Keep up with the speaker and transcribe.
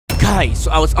Guys,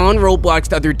 so I was on Roblox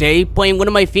the other day playing one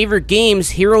of my favorite games,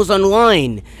 Heroes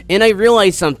Online, and I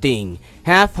realized something.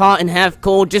 Half hot and half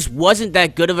cold just wasn't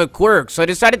that good of a quirk, so I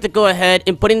decided to go ahead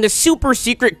and put in the super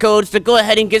secret codes to go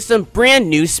ahead and get some brand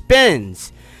new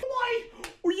spins.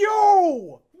 What?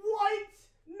 Yo! What?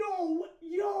 No,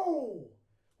 yo!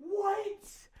 What?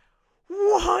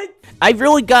 What? I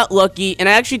really got lucky, and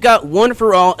I actually got one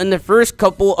for all in the first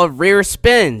couple of rare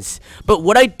spins. But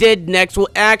what I did next will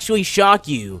actually shock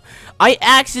you. I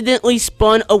accidentally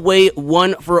spun away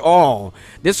one for all.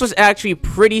 This was actually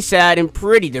pretty sad and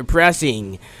pretty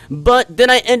depressing. But then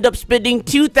I end up spending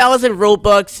 2,000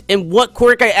 Robux, and what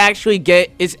quirk I actually get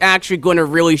is actually going to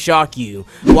really shock you.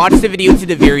 Watch the video to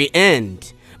the very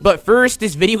end. But first,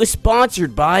 this video is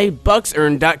sponsored by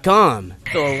BucksEarn.com.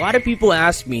 So a lot of people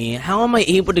ask me, how am I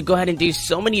able to go ahead and do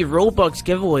so many Robux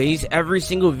giveaways every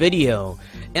single video?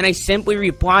 And I simply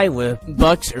reply with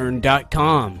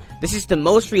BucksEarn.com. This is the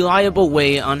most reliable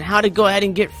way on how to go ahead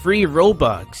and get free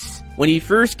Robux. When you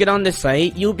first get on the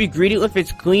site, you'll be greeted with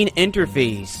its clean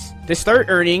interface. To start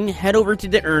earning, head over to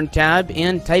the Earn tab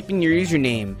and type in your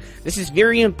username. This is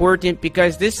very important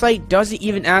because this site doesn't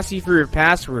even ask you for your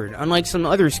password, unlike some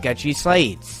other sketchy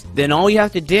sites. Then all you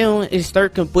have to do is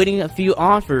start completing a few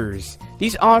offers.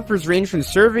 These offers range from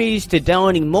surveys to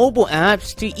downloading mobile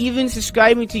apps to even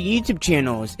subscribing to YouTube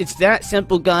channels. It's that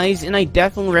simple, guys, and I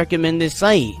definitely recommend this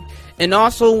site. And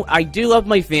also, I do love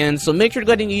my fans, so make sure to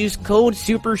go ahead and use code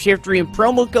Supershiftery and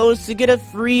promo codes to get a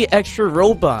free extra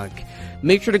Robux.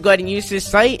 Make sure to go ahead and use this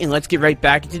site, and let's get right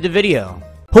back into the video.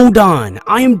 Hold on,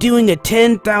 I am doing a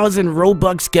 10,000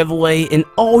 Robux giveaway, and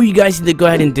all you guys need to go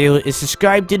ahead and do is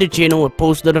subscribe to the channel with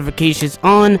post notifications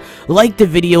on, like the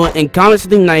video, and comment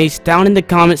something nice down in the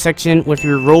comment section with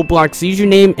your Roblox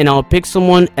username, and I'll pick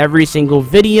someone every single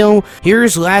video.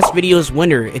 Here's last video's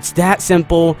winner. It's that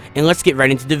simple, and let's get right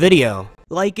into the video.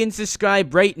 Like and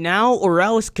subscribe right now, or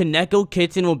else Kaneko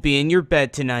Kitten will be in your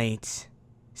bed tonight.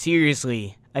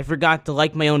 Seriously, I forgot to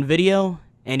like my own video,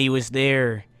 and he was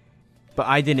there. But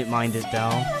I didn't mind it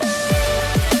though.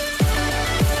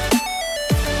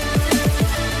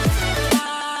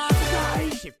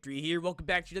 Supershiftery here, welcome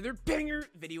back to another banger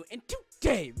video, and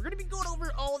today we're gonna be going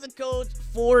over all the codes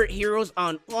for Heroes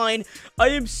Online. I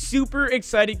am super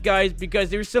excited, guys, because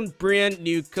there's some brand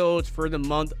new codes for the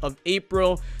month of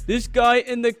April. This guy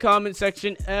in the comment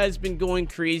section has been going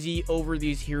crazy over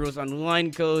these Heroes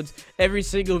Online codes. Every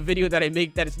single video that I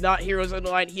make that is not Heroes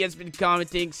Online, he has been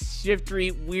commenting,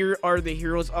 Shiftery, where are the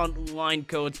Heroes Online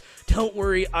codes? Don't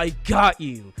worry, I got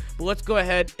you. But let's go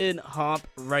ahead and hop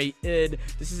right in.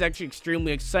 This is actually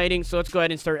extremely exciting, so let's go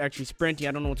ahead and start actually sprinting.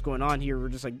 I don't know what's going on here. We're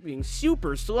just like being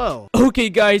super slow. Okay,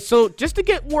 guys, so just to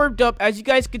get warmed up, as you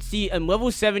guys can see, I'm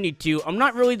level 72. I'm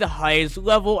not really the highest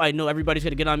level. I know everybody's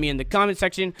gonna get on me in the comment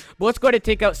section, but let's go ahead and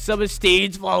take out some of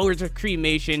Stage followers of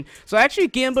cremation. So I actually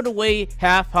gambled away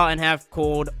half hot and half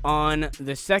cold on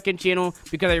the second channel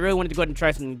because I really wanted to go ahead and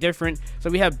try something different. So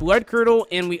we have blood curdle,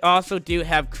 and we also do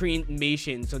have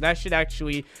cremation, so that should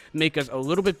actually make us a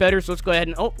little bit better. So let's go ahead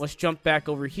and let's jump back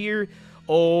over here.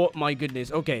 Oh my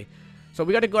goodness. Okay, so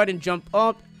we got to go ahead and jump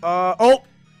up.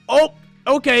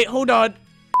 Okay, hold on.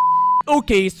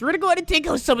 Okay, so we're gonna go ahead and take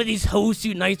out some of these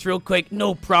Hosu Knights real quick.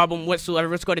 No problem whatsoever.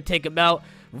 Let's go ahead and take them out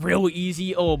real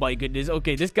easy. Oh my goodness.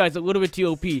 Okay, this guy's a little bit too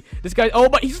OP. This guy, oh,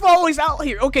 but he's always out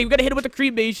here. Okay, we gotta hit him with the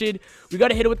cremation. We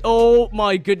gotta hit him with, oh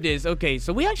my goodness. Okay,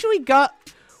 so we already got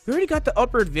the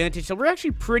upper advantage, so we're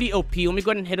actually pretty OP. Let me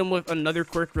go ahead and hit him with another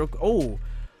quirk real quick.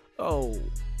 Oh,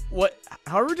 what?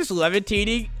 How are we just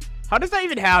levitating? How does that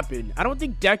even happen? I don't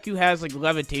think Deku has like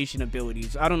levitation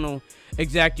abilities. I don't know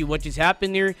exactly what just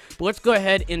happened there, but let's go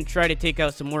ahead and try to take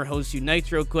out some more Hosu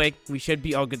Knights real quick. We should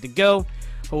be all good to go.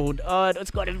 Hold on, let's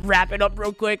go ahead and wrap it up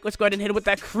real quick. Let's go ahead and hit him with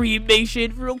that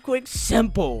cremation real quick.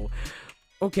 Simple.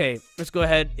 Okay, let's go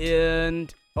ahead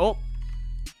and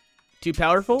too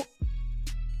powerful.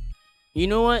 You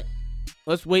know what?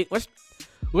 Let's wait. Let's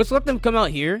let them come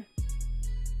out here.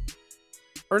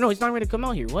 Or no, he's not ready to come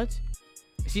out here. What?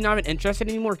 Is he not even interested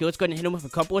anymore? Okay, let's go ahead and hit him with a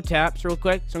couple of taps real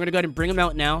quick. So I'm gonna go ahead and bring him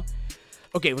out now.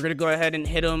 Okay, we're gonna go ahead and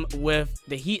hit him with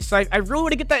the heat scythe. I really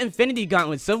want to get that infinity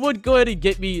gauntlet. Someone go ahead and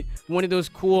get me one of those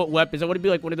cool weapons. I want to be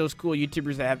like one of those cool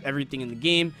YouTubers that have everything in the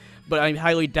game, but I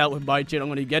highly doubt with my channel I'm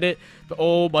gonna get it. But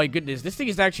oh my goodness, this thing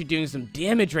is actually doing some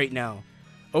damage right now.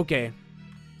 Okay,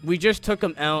 we just took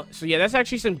him out. So yeah, that's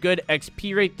actually some good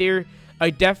XP right there. I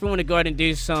definitely want to go ahead and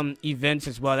do some events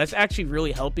as well. That's actually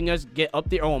really helping us get up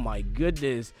there. Oh my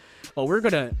goodness. Oh, we're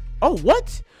gonna, oh,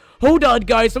 what? Hold on,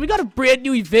 guys. So we got a brand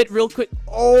new event real quick.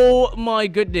 Oh my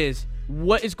goodness.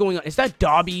 What is going on? Is that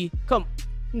Dobby? Come.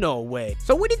 No way.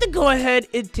 So we need to go ahead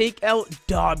and take out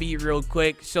Dobby real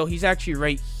quick. So he's actually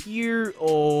right here.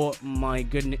 Oh my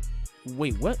goodness.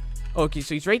 Wait, what? Okay,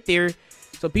 so he's right there.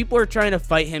 So people are trying to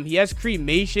fight him. He has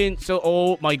cremation. So,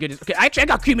 oh my goodness. Okay, actually, I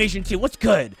got cremation too. What's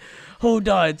good? Hold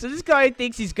on. So this guy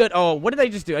thinks he's good. Oh, what did I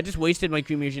just do? I just wasted my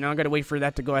cremation. Now I gotta wait for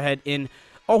that to go ahead and...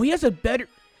 Oh, he has a better...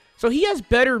 So he has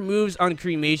better moves on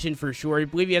cremation for sure. I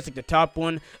believe he has like the top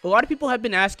one. A lot of people have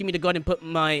been asking me to go ahead and put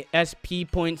my SP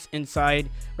points inside,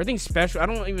 or I think special, I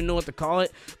don't even know what to call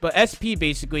it, but SP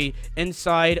basically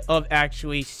inside of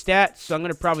actually stats. So I'm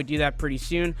going to probably do that pretty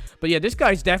soon. But yeah, this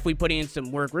guy's definitely putting in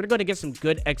some work. We're going to get some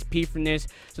good XP from this.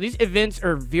 So these events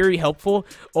are very helpful.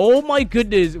 Oh my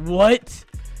goodness, what?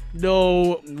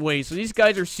 No way. So these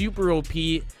guys are super OP.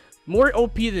 More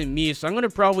OP than me, so I'm going to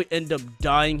probably end up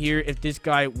dying here if this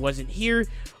guy wasn't here.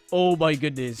 Oh my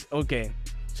goodness. Okay.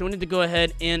 So we need to go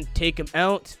ahead and take him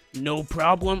out. No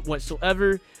problem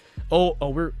whatsoever. Oh,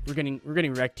 we're getting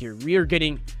wrecked here. We are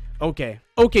getting...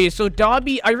 Okay, so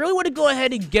Dobby, I really want to go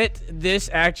ahead and get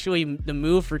this actually the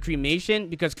move for cremation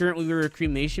because currently we're a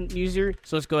cremation user.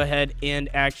 So let's go ahead and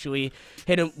actually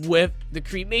hit him with the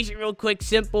cremation real quick,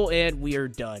 simple, and we are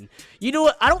done. You know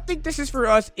what? I don't think this is for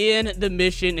us and the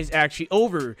mission is actually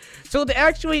over. So to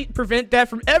actually prevent that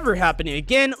from ever happening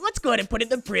again, let's go ahead and put in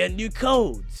the brand new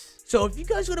codes. So if you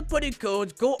guys want to put in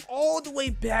codes, go all the way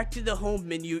back to the home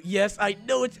menu. Yes, I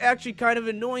know it's actually kind of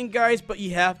annoying, guys, but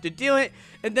you have to do it.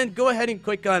 And then go ahead and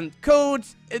click on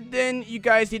codes. And then you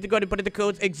guys need to go ahead and put in the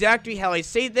codes exactly how I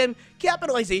say them.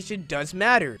 Capitalization does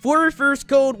matter. For our first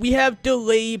code, we have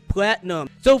Delay Platinum.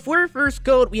 So for our first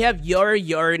code, we have Yara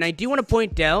Yara. And I do want to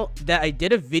point out that I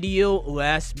did a video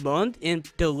last month. And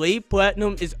Delay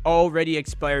Platinum is already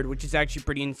expired, which is actually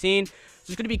pretty insane.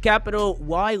 So it's going to be capital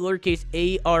Y, lowercase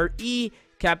A-R-E,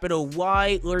 capital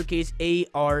Y, lowercase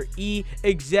A-R-E,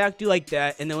 exactly like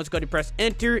that. And then let's go to press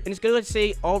enter, and it's going to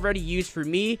say already used for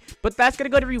me, but that's going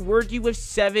to go to reward you with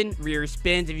 7 rare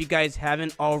spins if you guys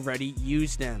haven't already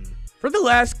used them. For the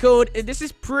last code, this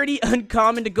is pretty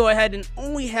uncommon to go ahead and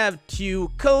only have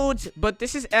 2 codes, but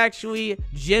this is actually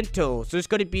gentle. So it's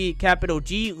going to be capital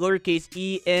G, lowercase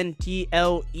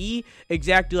E-N-T-L-E,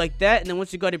 exactly like that. And then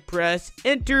once you go to press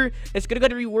enter, it's going to go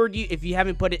to reward you if you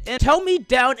haven't put it in. Tell me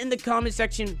down in the comment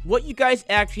section what you guys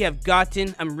actually have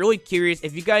gotten. I'm really curious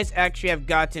if you guys actually have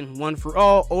gotten One for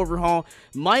All, Overhaul.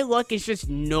 My luck is just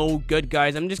no good,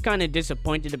 guys. I'm just kind of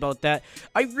disappointed about that.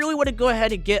 I really want to go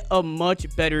ahead and get a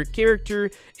much better character.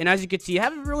 And as you can see, I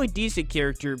have a really decent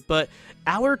character, but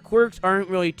our quirks aren't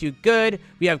really too good.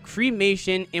 We have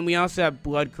cremation and we also have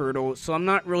blood curdle, so I'm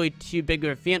not really too big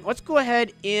of a fan. Let's go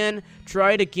ahead and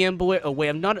try to gamble it away.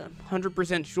 I'm not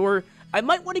 100% sure. I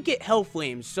might want to get Hell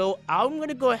Flames, so I'm going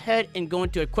to go ahead and go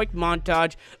into a quick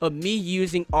montage of me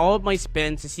using all of my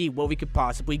spins to see what we could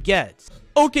possibly get.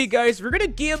 Okay, guys, we're going to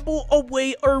gamble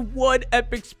away our 1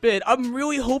 epic spin. I'm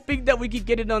really hoping that we can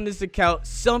get it on this account.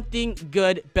 Something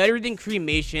good, better than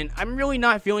cremation. I'm really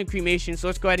not feeling cremation, so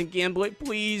let's go ahead and gamble it,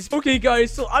 please. Okay,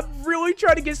 guys, so I'm really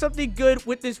trying to get something good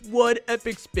with this 1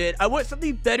 epic spin. I want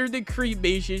something better than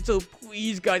cremation, so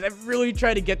please, guys, I'm really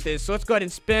trying to get this. So let's go ahead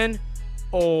and spin.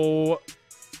 Oh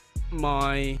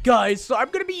my guys, so I'm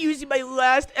gonna be using my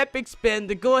last epic spin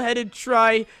to go ahead and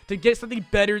try to get something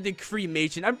better than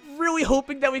cremation. I'm really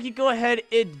hoping that we can go ahead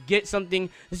and get something.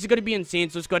 This is gonna be insane,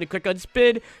 so let's go ahead and click on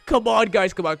spin. Come on,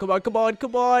 guys, come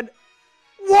on.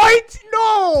 What?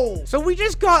 No! So we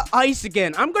just got ice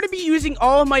again. I'm going to be using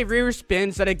all of my rare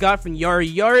spins that I got from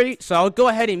Yari Yari. So I'll go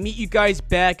ahead and meet you guys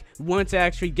back once I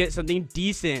actually get something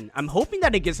decent. I'm hoping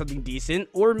that I get something decent.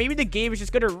 Or maybe the game is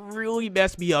just going to really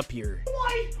mess me up here.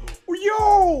 What?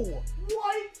 Yo!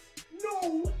 What?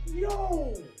 No!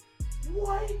 Yo!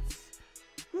 What?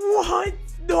 What?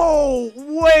 No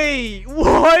way!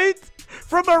 What?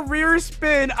 From a rare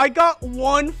spin, I got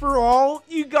One for All?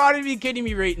 You gotta be kidding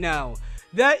me right now.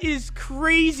 That is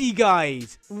crazy,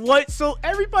 guys. What? So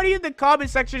everybody in the comment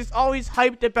section is always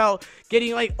hyped about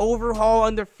getting like Overhaul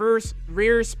on the first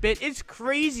rare spin. It's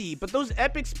crazy, but those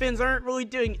epic spins aren't really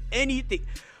doing anything.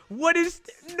 What is...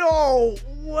 No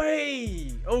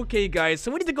way. Okay, guys,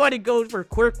 so we need to go ahead and go for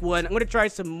quirk 1. I'm gonna try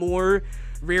some more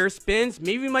rare spins.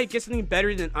 Maybe we might get something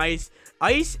better than ice.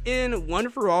 Ice in One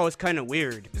for All is kind of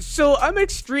weird. So I'm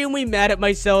extremely mad at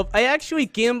myself. I actually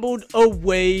gambled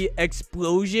away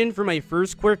Explosion for my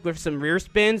first quirk with some rare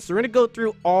spins. So we're gonna go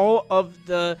through all of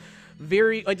the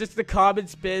just the common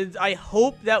spins. I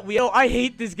hope that we... Oh, I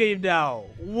hate this game now.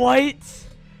 What?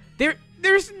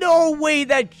 There's no way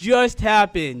that just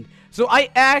happened. So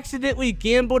I accidentally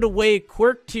gambled away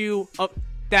quirk 2. Oh,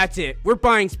 that's it. We're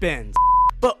buying spins.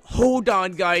 But hold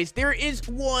on, guys. There is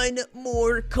one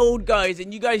more code, guys,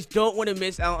 and you guys don't want to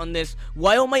miss out on this.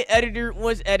 While my editor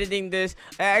was editing this,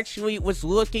 I actually was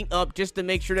looking up just to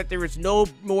make sure that there was no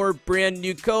more brand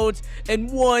new codes,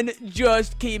 and one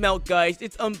just came out, guys.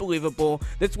 It's unbelievable.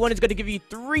 This one is going to give you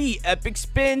 3 epic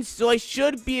spins, so I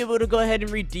should be able to go ahead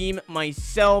and redeem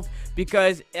myself,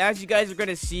 because as you guys are going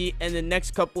to see in the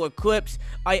next couple of clips,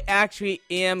 I actually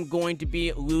am going to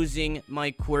be losing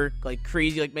my quirk like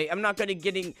crazy. Like, I'm not going to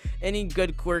getting any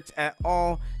good quirks at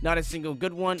all, not a single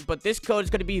good one. But this code is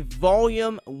going to be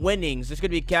volume winnings. There's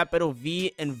going to be capital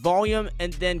V and volume,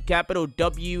 and then capital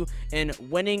W and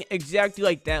winning, exactly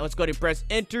like that. Let's go ahead and press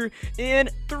enter, and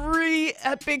 3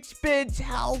 epic spins.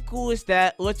 How cool is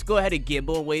that? Let's go ahead and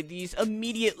gamble away these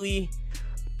immediately.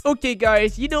 Okay,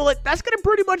 guys, you know what? That's going to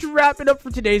pretty much wrap it up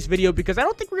for today's video, because I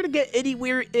don't think we're going to get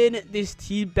anywhere in this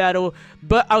team battle.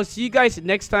 But I'll see you guys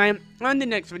next time on the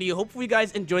next video. Hopefully, you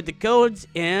guys enjoyed the codes,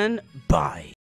 and bye.